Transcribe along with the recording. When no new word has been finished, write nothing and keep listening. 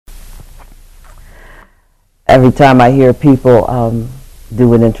every time I hear people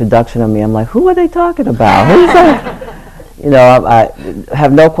do an introduction of me, I'm like, who are they talking about? Who's that? I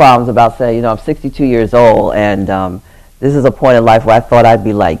have no qualms about saying, I'm 62 years old, and this is a point in life where I thought I'd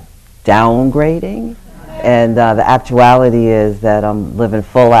be like downgrading, and the actuality is that I'm living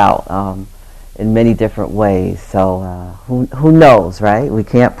full out in many different ways. So who knows, right? We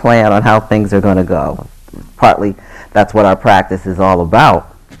can't plan on how things are going to go. Partly, that's what our practice is all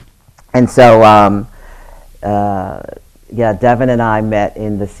about. And so, Devin and I met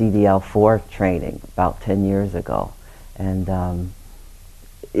in the CDL4 training about 10 years ago. And I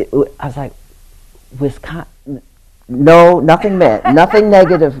was like, Wisconsin, no, nothing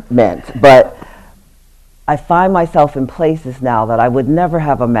negative meant, but I find myself in places now that I would never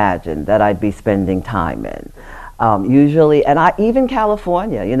have imagined that I'd be spending time in. Usually, and even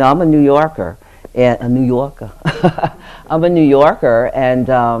California, I'm a New Yorker, I'm a New Yorker, and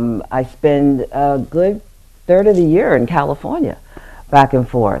I spend a good third of the year in California, back and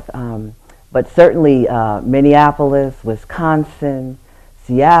forth. But certainly Minneapolis, Wisconsin,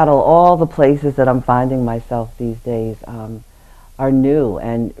 Seattle, all the places that I'm finding myself these days are new,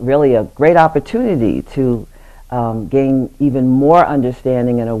 and really a great opportunity to gain even more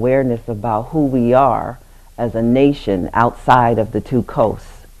understanding and awareness about who we are as a nation outside of the two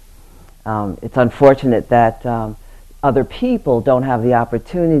coasts. It's unfortunate that other people don't have the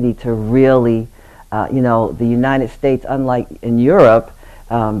opportunity to really, the United States, unlike in Europe,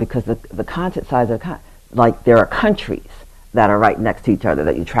 because the continent sides are like there are countries that are right next to each other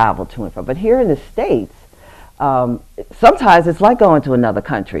that you travel to and from. But here in the States, sometimes it's like going to another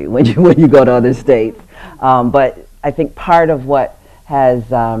country when you go to other states. But I think part of what has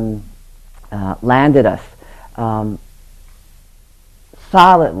landed us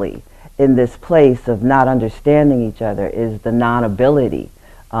solidly in this place of not understanding each other is the non-ability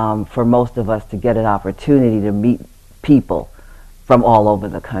for most of us to get an opportunity to meet people from all over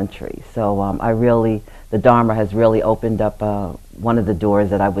the country. So the Dharma has really opened up one of the doors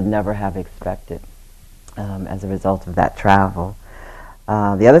that I would never have expected as a result of that travel.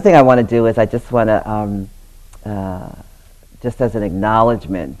 The other thing I want to do is I just want to, just as an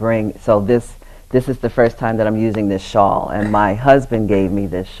acknowledgement, this is the first time that I'm using this shawl, and my husband gave me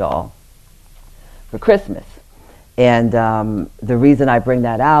this shawl for Christmas. And the reason I bring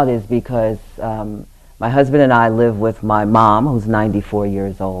that out is because my husband and I live with my mom, who's 94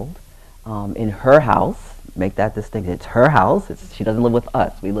 years old, in her house. Make that distinction. It's her house. She doesn't live with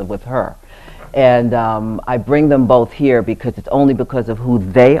us. We live with her. And I bring them both here because it's only because of who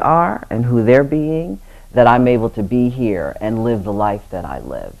they are and who they're being that I'm able to be here and live the life that I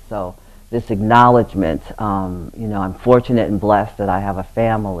live. So this acknowledgement, I'm fortunate and blessed that I have a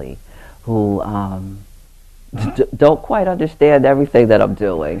family who don't quite understand everything that I'm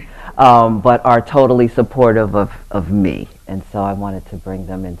doing, but are totally supportive of me. And so I wanted to bring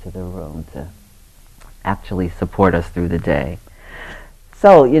them into the room to actually support us through the day.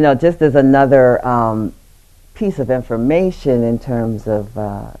 So, just as another piece of information in terms of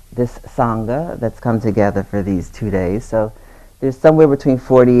this Sangha that's come together for these 2 days. So there's somewhere between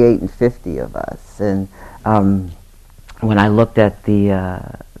 48 and 50 of us. And when I looked at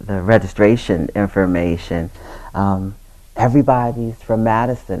the registration information, everybody's from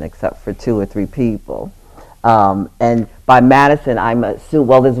Madison except for 2 or 3 people. And by Madison, I'm assuming,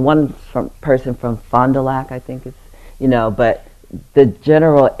 well, there's one person from Fond du Lac, I think it's, but the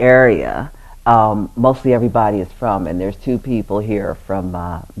general area, mostly everybody is from, and there's 2 people here from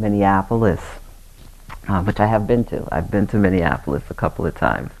Minneapolis, which I have been to. I've been to Minneapolis a couple of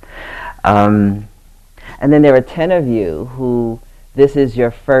times. And then there are 10 of you who this is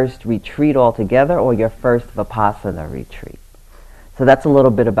your first retreat altogether or your first Vipassana retreat. So that's a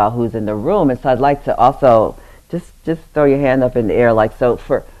little bit about who's in the room. And so I'd like to also just throw your hand up in the air. Like, so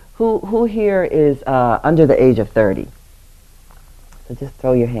for who here is under the age of 30? So just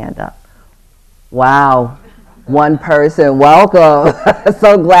throw your hand up. Wow. One person. Welcome.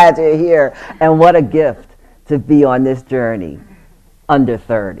 So glad you're here. And what a gift to be on this journey under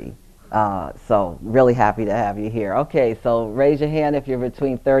 30. So really happy to have you here. Okay, so raise your hand if you're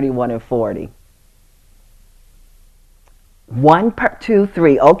between 31 and 40. 1, 2,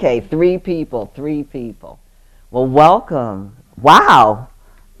 3. Okay, 3 people. Well, welcome. Wow.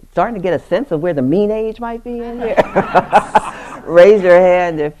 Starting to get a sense of where the mean age might be in here. Raise your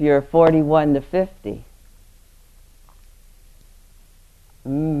hand if you're 41 to 50.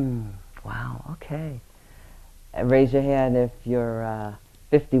 Wow, okay. And raise your hand if you're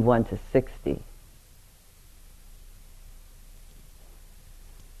 51 to 60.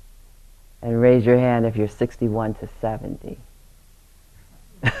 And raise your hand if you're 61 to 70.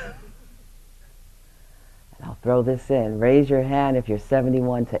 And throw this in. Raise your hand if you're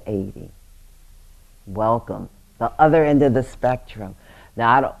 71 to 80. Welcome. The other end of the spectrum.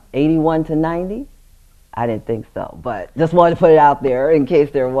 Now, 81 to 90? I didn't think so, but just wanted to put it out there in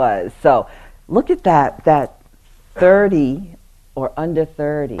case there was. So look at that 30 or under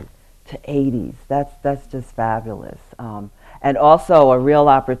 30 to 80s. That's just fabulous. And also a real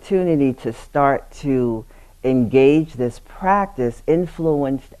opportunity to start to engage this practice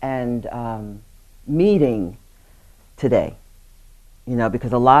influenced and meeting today.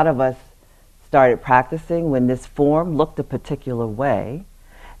 Because a lot of us started practicing when this form looked a particular way,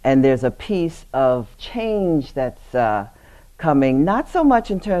 and there's a piece of change that's coming, not so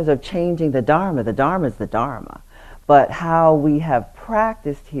much in terms of changing the Dharma is the Dharma, but how we have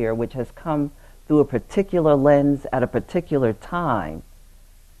practiced here, which has come through a particular lens at a particular time,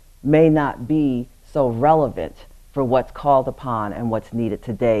 may not be so relevant for what's called upon and what's needed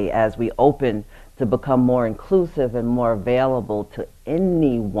today as we open to become more inclusive and more available to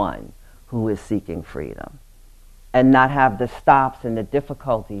anyone who is seeking freedom, and not have the stops and the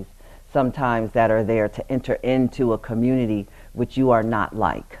difficulties sometimes that are there to enter into a community which you are not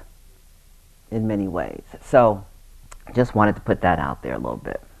like in many ways. So just wanted to put that out there a little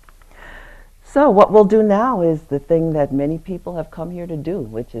bit. So what we'll do now is the thing that many people have come here to do,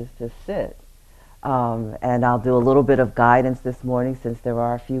 which is to sit. And I'll do a little bit of guidance this morning since there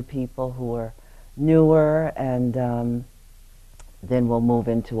are a few people who are newer, and then we'll move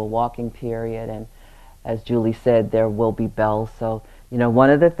into a walking period. And as Julie said, there will be bells. So, one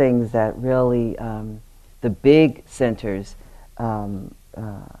of the things that really the big centers, well,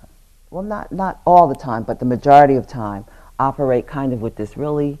 not all the time, but the majority of time, operate kind of with this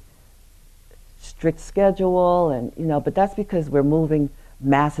really strict schedule, and but that's because we're moving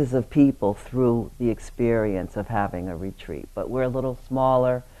masses of people through the experience of having a retreat. But we're a little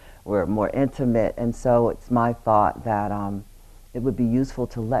smaller, we're more intimate, and so it's my thought that it would be useful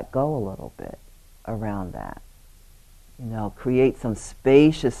to let go a little bit around that. Create some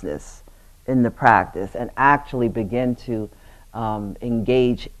spaciousness in the practice and actually begin to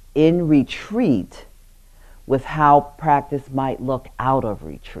engage in retreat with how practice might look out of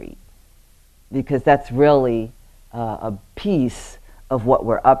retreat. Because that's really a piece of what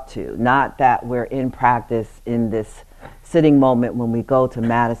we're up to. Not that we're in practice in this sitting moment when we go to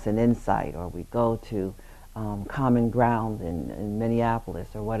Madison Insight or we go to Common Ground in Minneapolis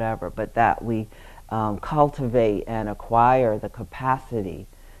or whatever, but that we cultivate and acquire the capacity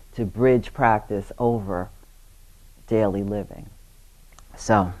to bridge practice over daily living.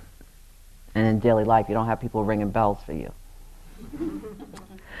 So, and in daily life, you don't have people ringing bells for you.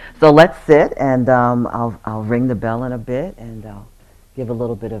 So let's sit, and I'll ring the bell in a bit, and I'll give a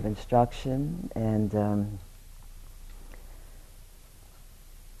little bit of instruction, and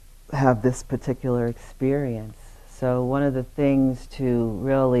have this particular experience. So one of the things to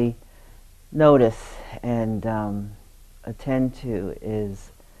really notice and attend to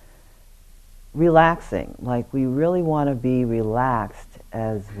is relaxing. Like, we really want to be relaxed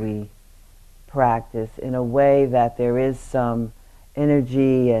as we practice in a way that there is some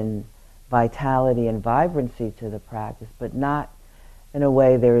energy and vitality and vibrancy to the practice, but not in a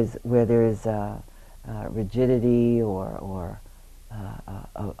way where there is rigidity or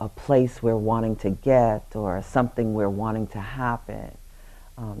a place we're wanting to get or something we're wanting to happen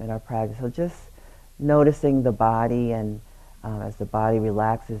in our practice. So just noticing the body, and as the body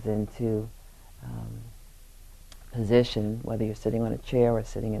relaxes into position, whether you're sitting on a chair or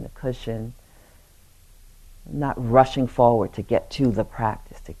sitting in a cushion, not rushing forward to get to the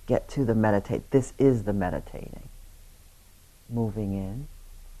practice, to get to the meditate. This is the meditating. Moving in.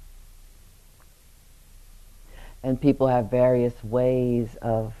 And people have various ways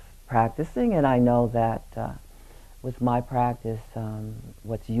of practicing, and I know that with my practice,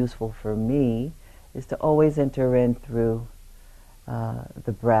 what's useful for me is to always enter in through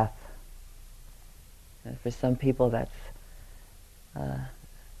the breath. And for some people that's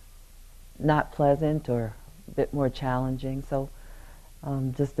not pleasant or a bit more challenging, so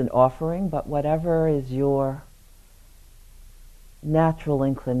just an offering, but whatever is your natural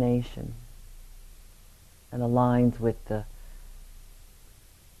inclination and aligns with the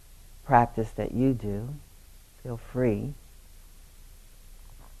practice that you do, feel free.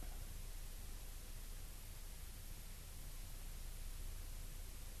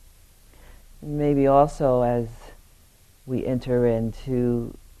 Maybe also as we enter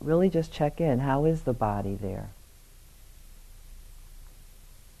into, really just check in. How is the body there?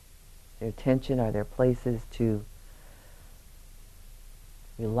 Is there tension? Are there places to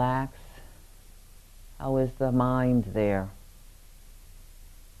relax? How is the mind there?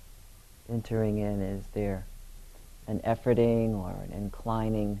 Entering in, is there an efforting or an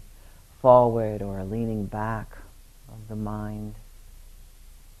inclining forward or a leaning back of the mind,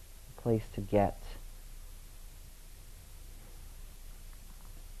 a place to get.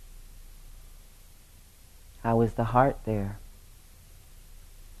 How is the heart there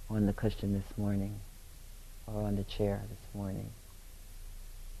on the cushion this morning or on the chair this morning?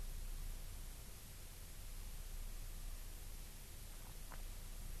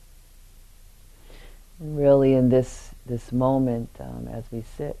 And really in this moment, as we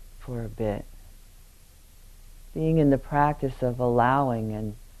sit for a bit, being in the practice of allowing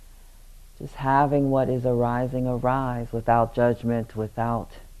and just having what is arising arise without judgment, without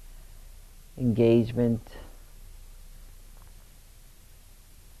engagement,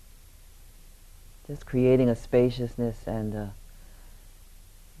 just creating a spaciousness and a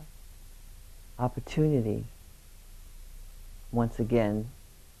opportunity once again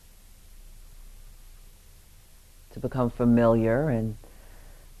to become familiar and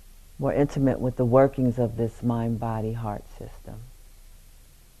more intimate with the workings of this mind, body, heart system.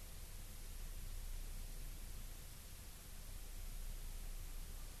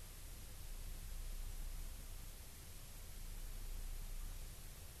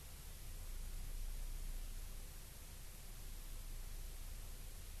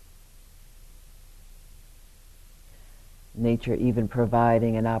 Nature even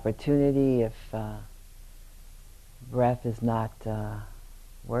providing an opportunity if breath is not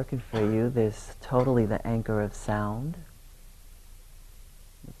working for you. There's totally the anchor of sound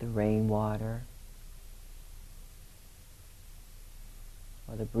with the rainwater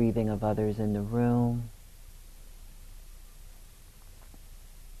or the breathing of others in the room.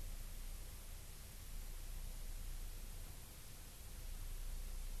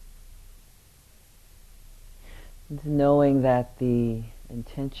 And knowing that the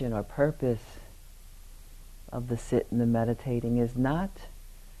intention or purpose of the sit and the meditating is not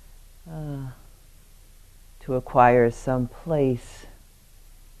to acquire some place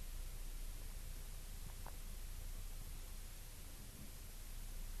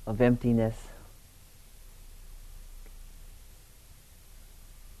of emptiness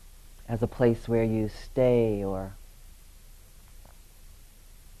as a place where you stay, or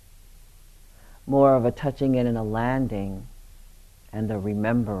more of a touching in and a landing and a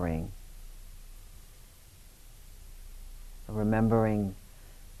remembering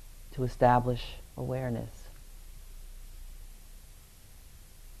to establish awareness.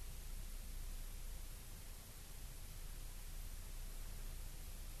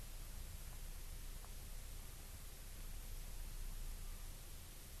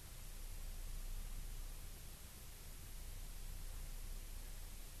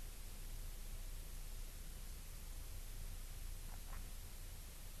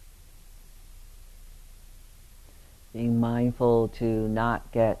 Being mindful to not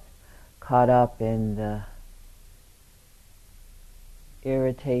get caught up in the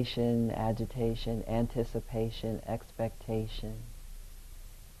irritation, agitation, anticipation, expectation.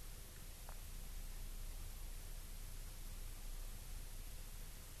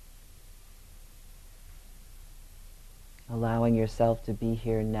 Allowing yourself to be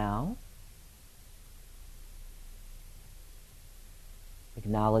here now.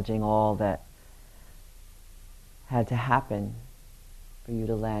 Acknowledging all that had to happen for you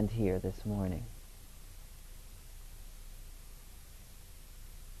to land here this morning.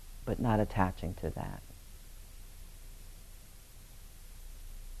 But not attaching to that.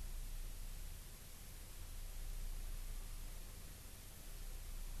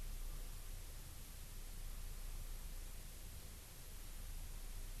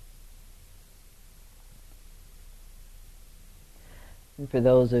 And for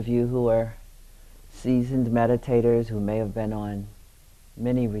those of you who are seasoned meditators who may have been on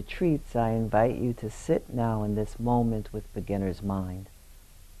many retreats, I invite you to sit now in this moment with beginner's mind,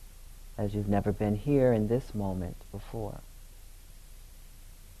 as you've never been here in this moment before.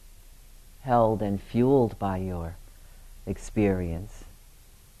 Held and fueled by your experience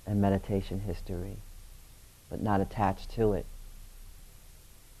and meditation history, but not attached to it.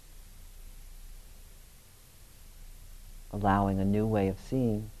 Allowing a new way of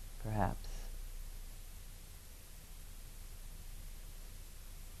seeing, perhaps.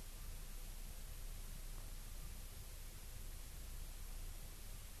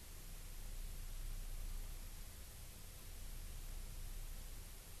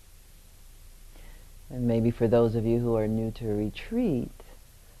 And maybe for those of you who are new to retreat,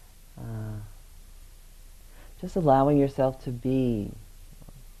 just allowing yourself to be.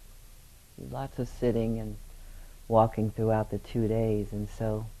 Lots of sitting and walking throughout the 2 days, and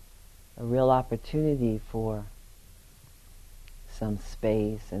so a real opportunity for some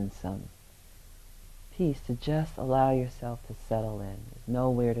space and some peace to just allow yourself to settle in. There's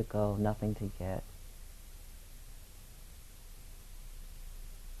nowhere to go, nothing to get.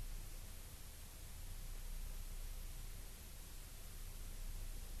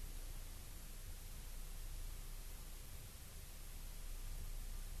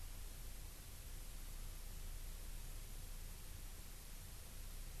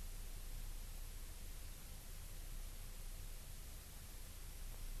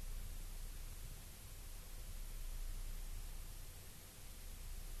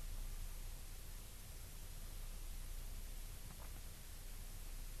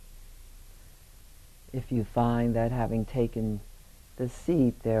 If you find that having taken the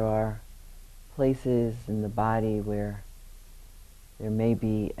seat, there are places in the body where there may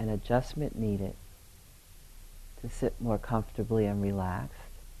be an adjustment needed to sit more comfortably and relaxed,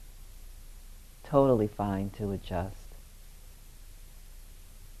 totally fine to adjust.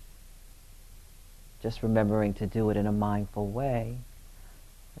 Just remembering to do it in a mindful way,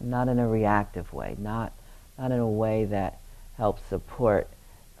 not in a reactive way, not in a way that helps support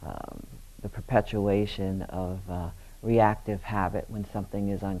the perpetuation of reactive habit when something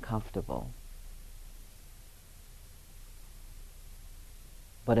is uncomfortable.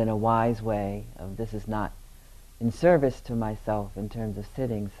 But in a wise way of, this is not in service to myself in terms of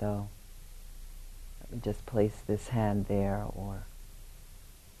sitting, so let me just place this hand there, or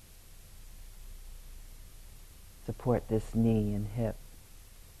support this knee and hip.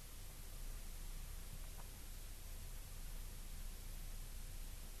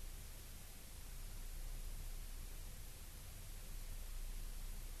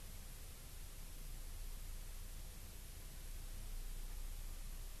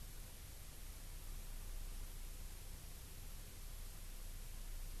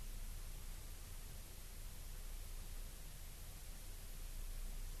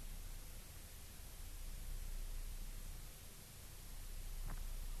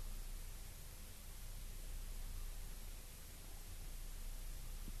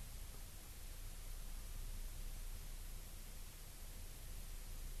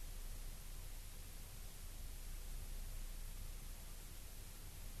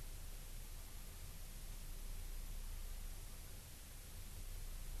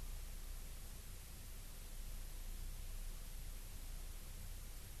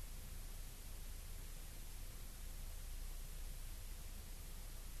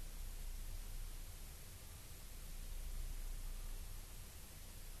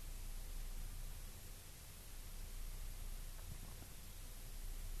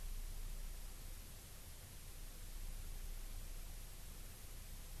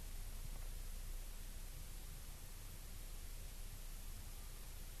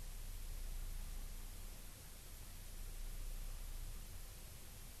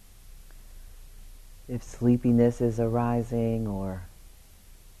 If sleepiness is arising, or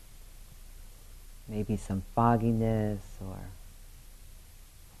maybe some fogginess, or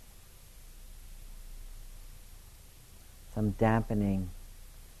some dampening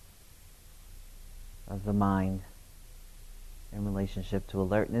of the mind in relationship to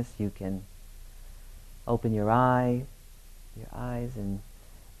alertness, you can open your eyes and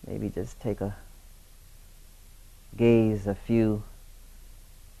maybe just take a gaze a few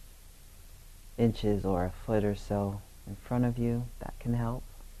inches or a foot or so in front of you. That can help.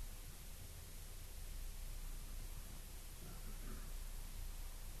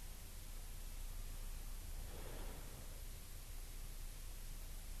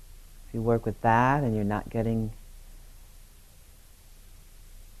 If you work with that and you're not getting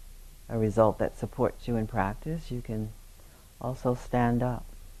a result that supports you in practice, you can also stand up.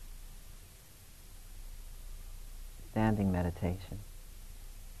 Standing meditation.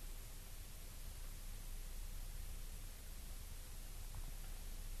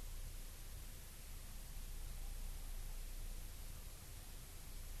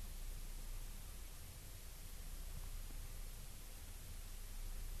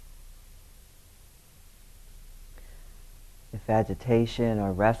 If agitation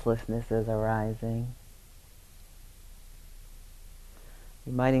or restlessness is arising,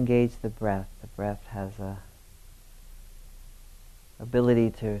 you might engage the breath. The breath has a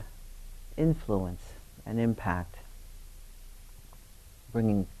ability to influence and impact,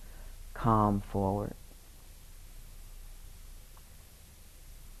 bringing calm forward.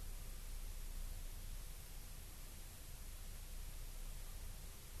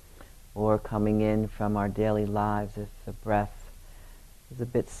 Or coming in from our daily lives, if the breath is a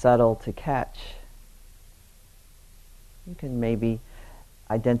bit subtle to catch, you can maybe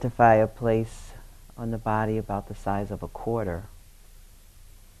identify a place on the body about the size of a quarter,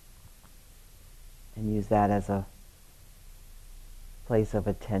 and use that as a place of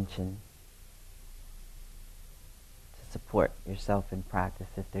attention to support yourself in practice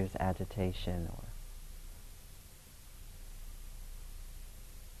if there's agitation or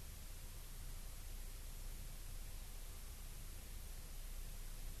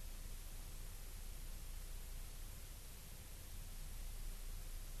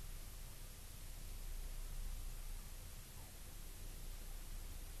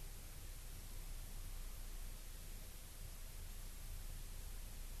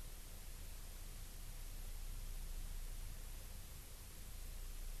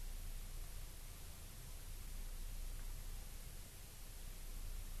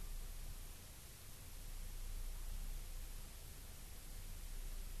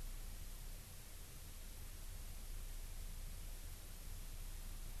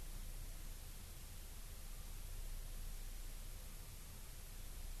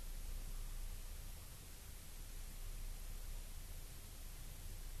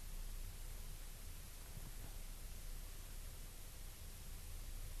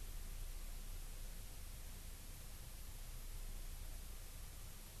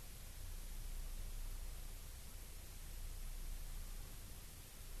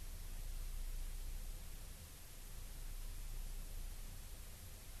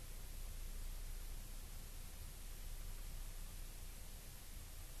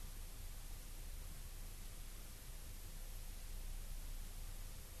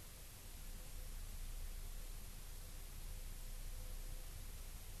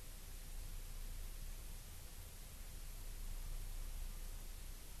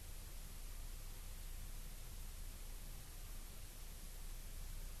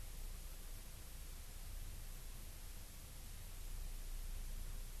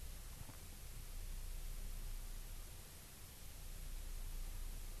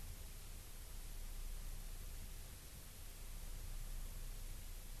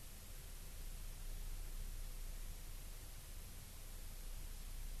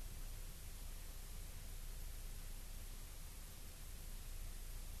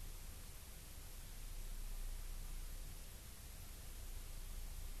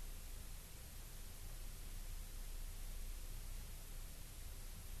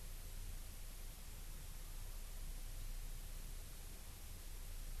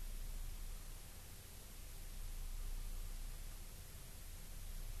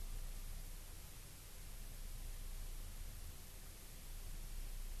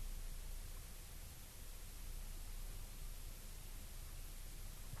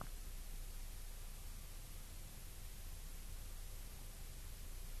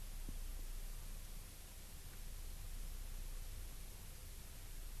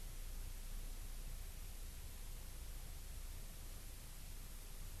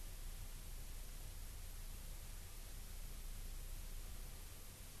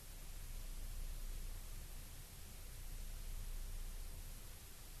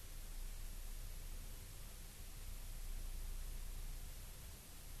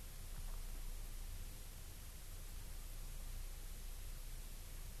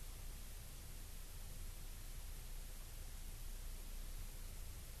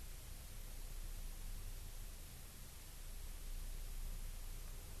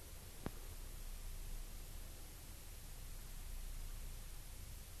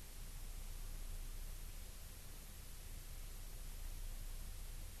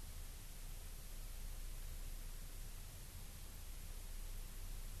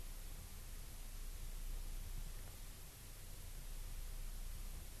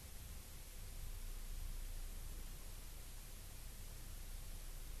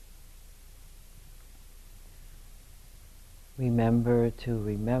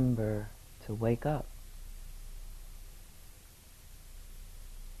remember to wake up.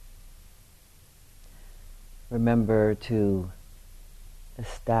 Remember to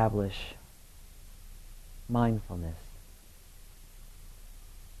establish mindfulness.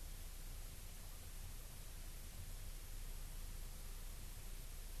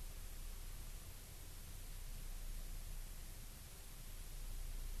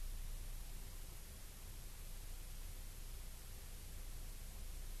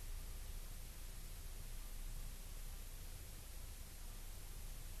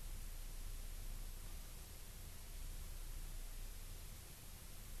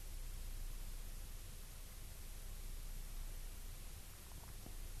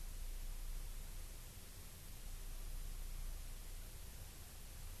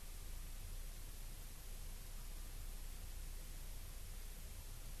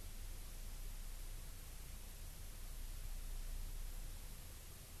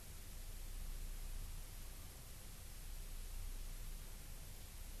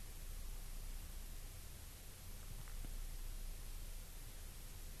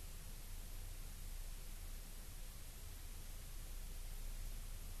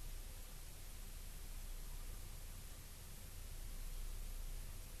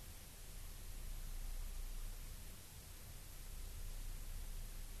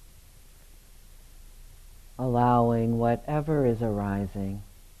 allowing whatever is arising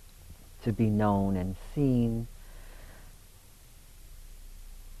to be known and seen,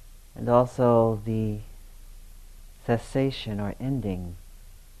 and also the cessation or ending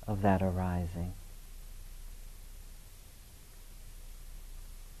of that arising.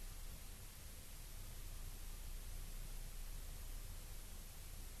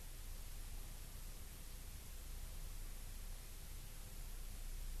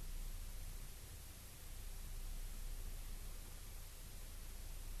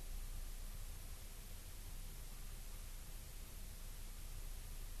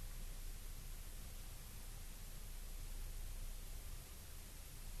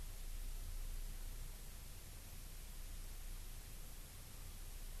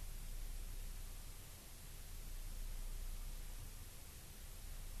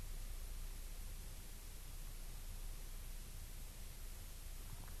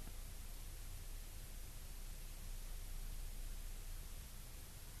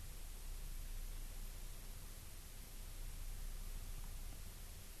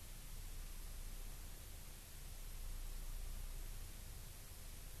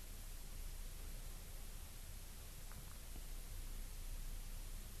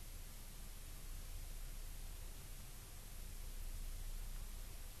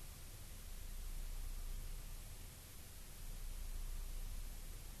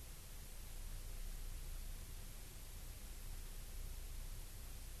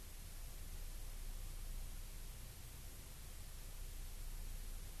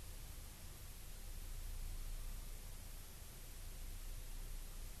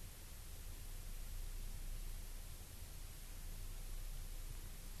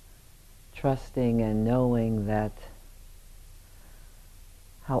 Trusting and knowing that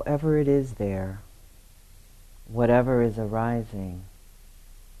however it is there, whatever is arising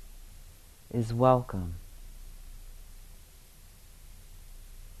is welcome.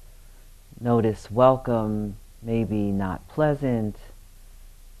 Notice welcome may be not pleasant,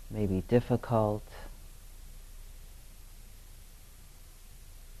 may be difficult,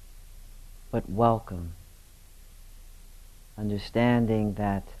 but welcome. Understanding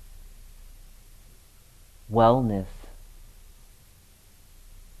that wellness,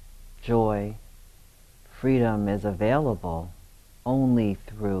 joy, freedom is available only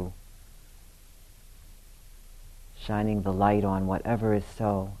through shining the light on whatever is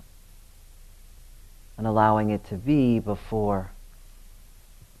so and allowing it to be before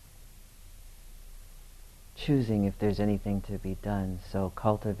choosing if there's anything to be done. So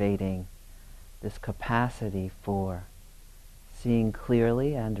cultivating this capacity for seeing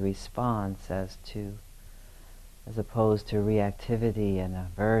clearly and response as opposed to reactivity and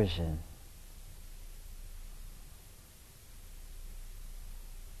aversion.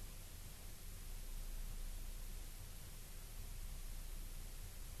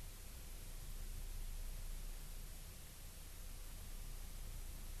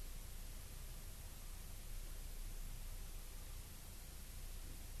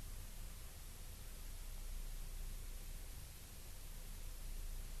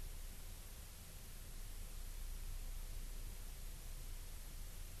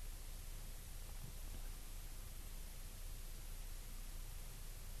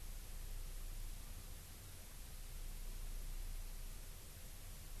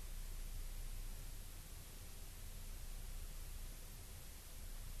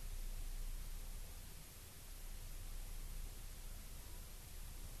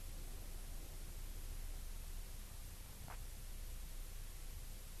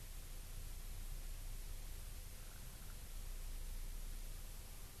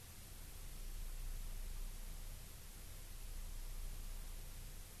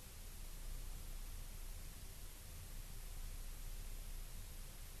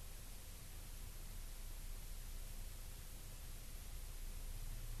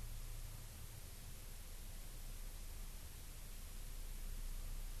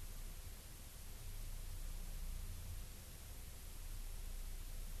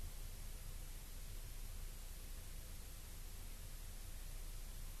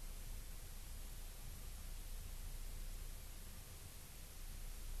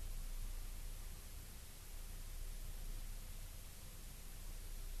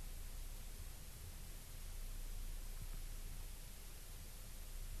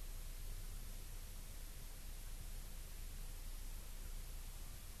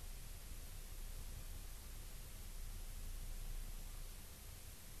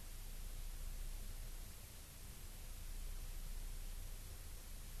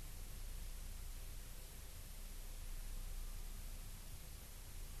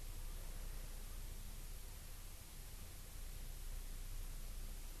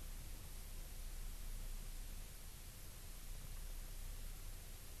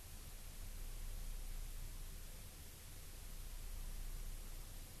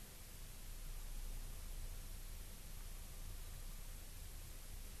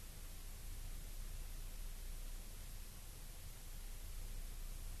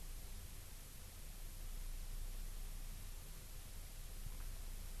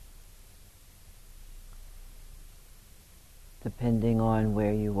 Depending on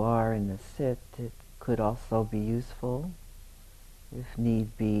where you are in the sit, it could also be useful, if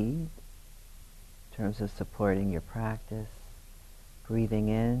need be, in terms of supporting your practice. Breathing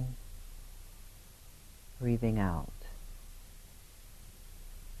in, breathing out.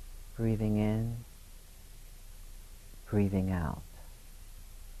 Breathing in, breathing out.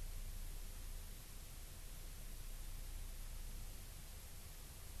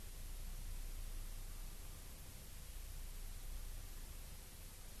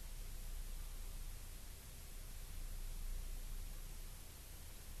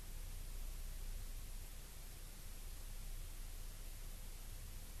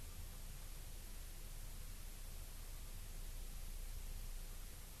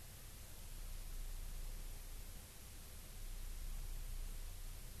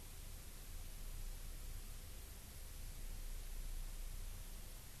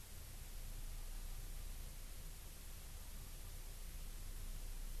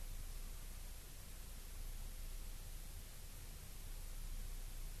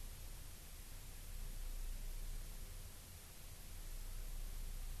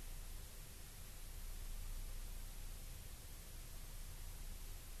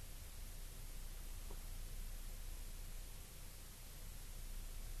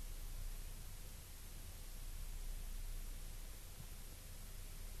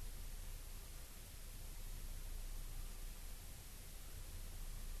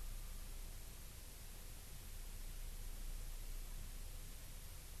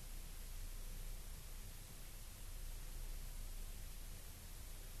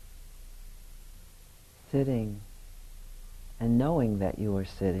 Sitting and knowing that you are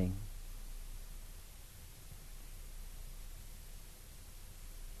sitting.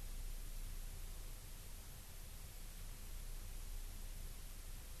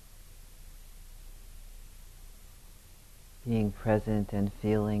 Being present and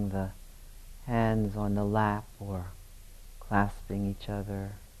feeling the hands on the lap or clasping each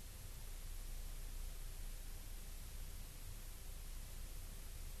other.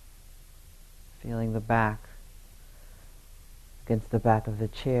 Feeling the back against the back of the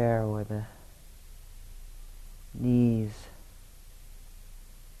chair or the knees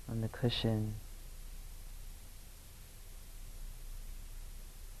on the cushion.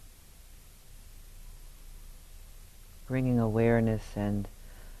 Bringing awareness and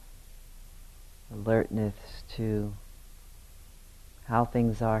alertness to how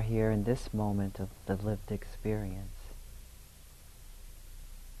things are here in this moment of the lived experience.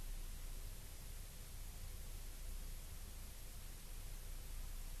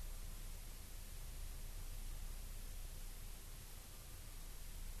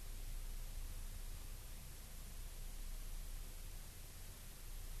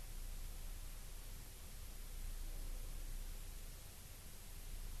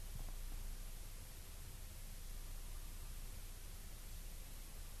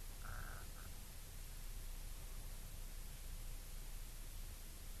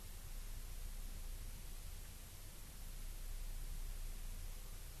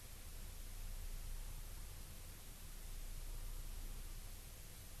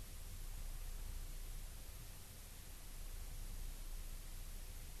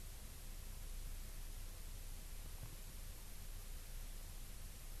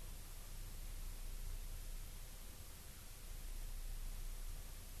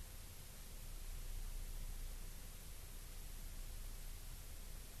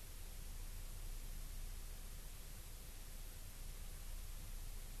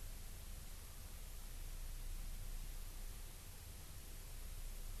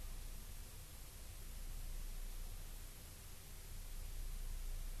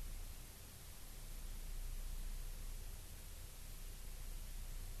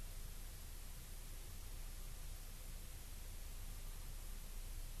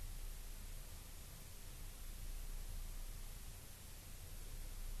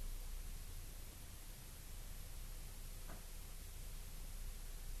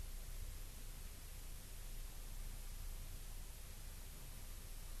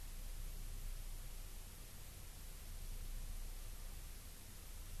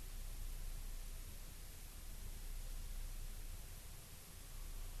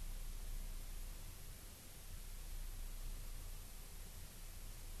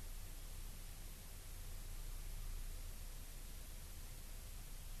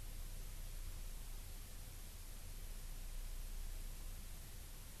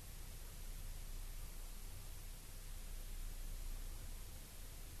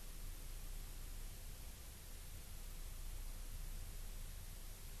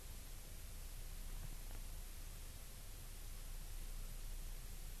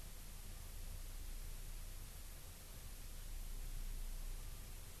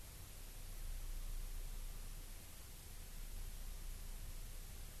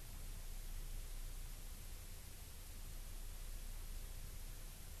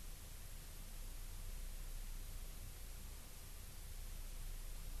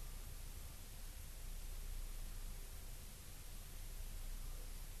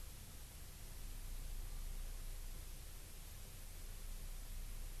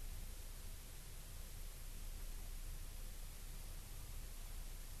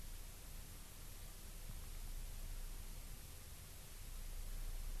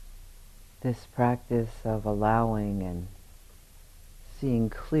 This practice of allowing and seeing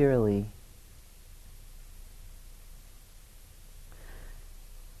clearly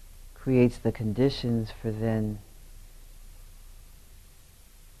creates the conditions for then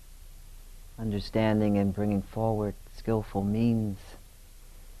understanding and bringing forward skillful means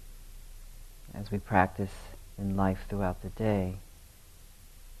as we practice in life throughout the day.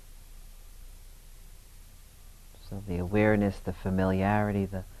 So the awareness, the familiarity,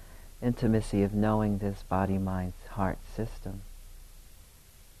 the intimacy of knowing this body, mind, heart system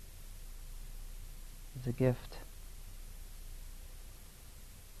is a gift.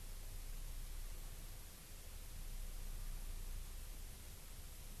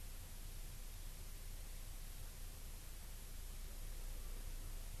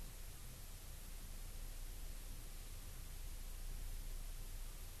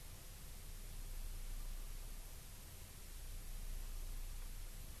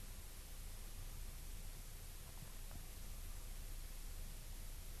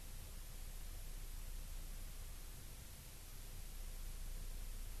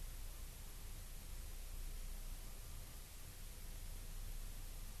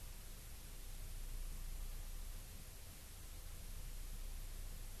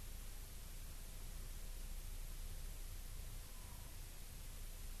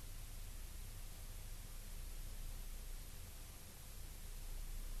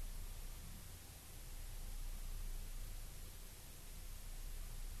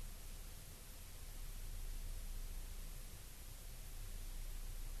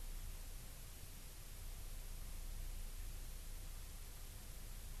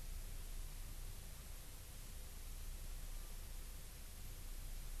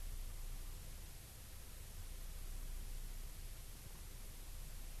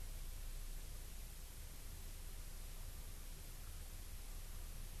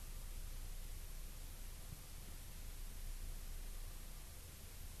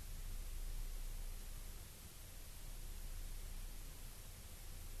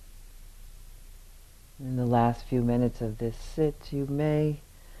 In the last few minutes of this sit, you may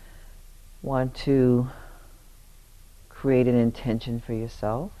want to create an intention for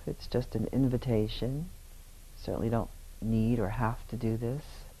yourself. It's just an invitation. Certainly don't need or have to do this.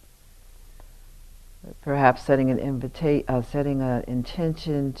 But perhaps setting an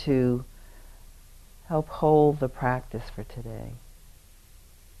intention to help hold the practice for today.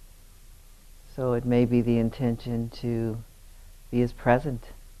 So it may be the intention to be as present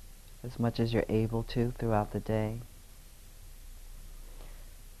as much as you're able to throughout the day.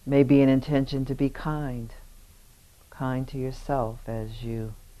 Maybe an intention to be kind to yourself as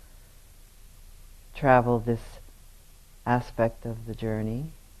you travel this aspect of the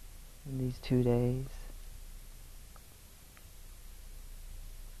journey in these 2 days.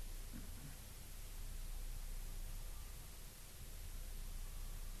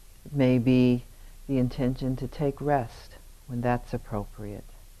 It may be the intention to take rest when that's appropriate.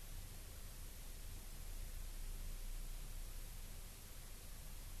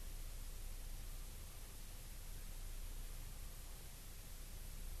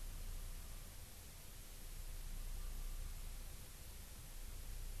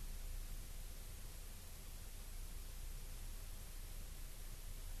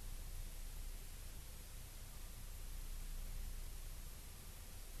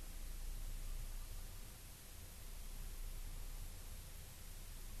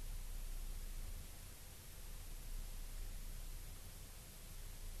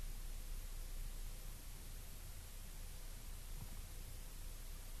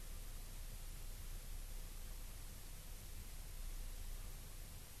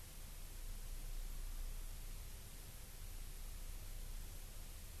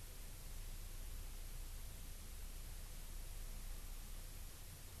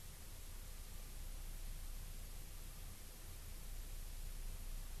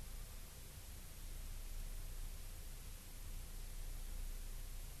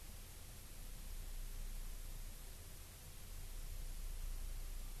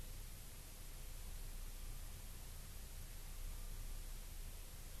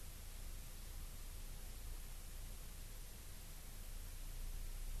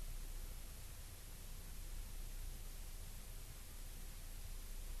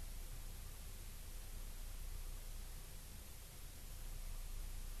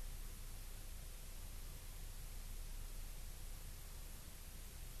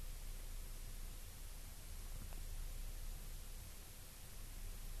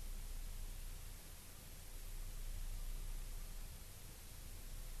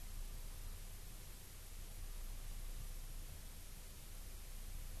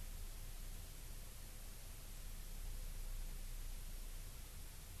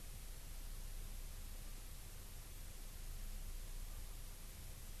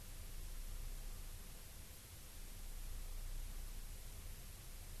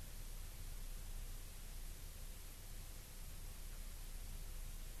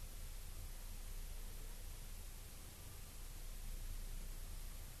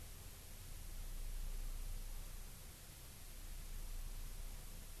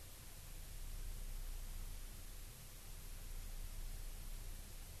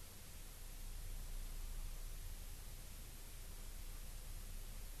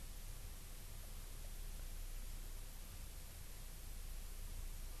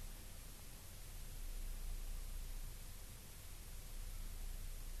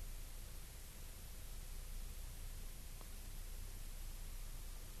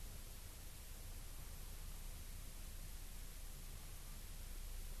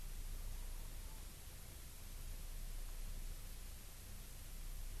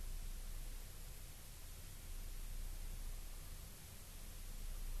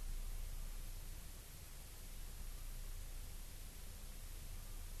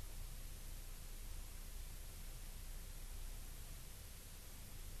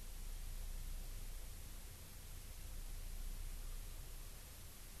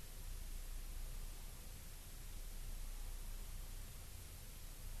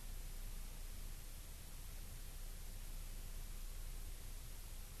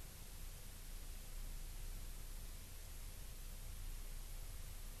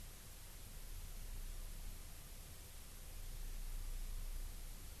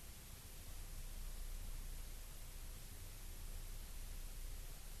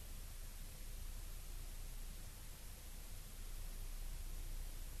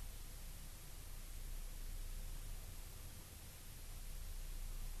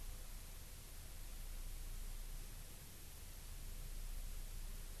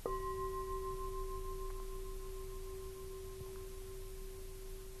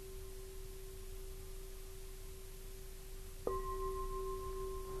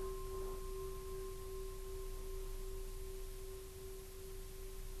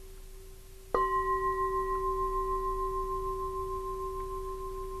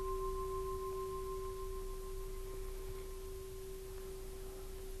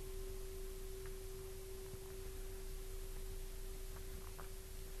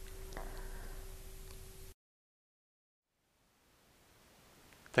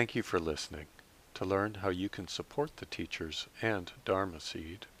 Thank you for listening. To learn how you can support the teachers and Dharma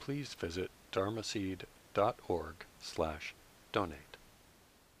Seed, please visit dharmaseed.org/donate.